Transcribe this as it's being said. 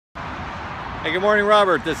Hey, good morning,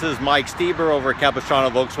 Robert. This is Mike Stieber over at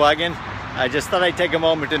Capistrano Volkswagen. I just thought I'd take a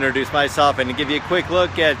moment to introduce myself and to give you a quick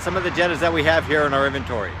look at some of the Jettas that we have here in our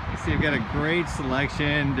inventory. You see, we've got a great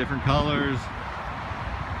selection, different colors,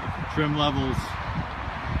 different trim levels,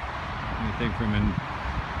 anything from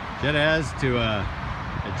a Jetta S to a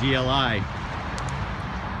GLI.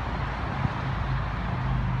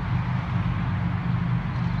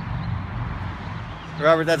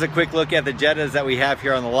 Robert, that's a quick look at the Jettas that we have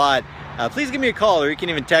here on the lot. Please give me a call, or you can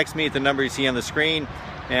even text me at the number you see on the screen,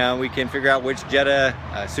 and we can figure out which Jetta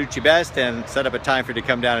suits you best and set up a time for you to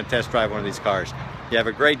come down and test drive one of these cars. You have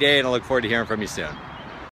a great day, and I look forward to hearing from you soon.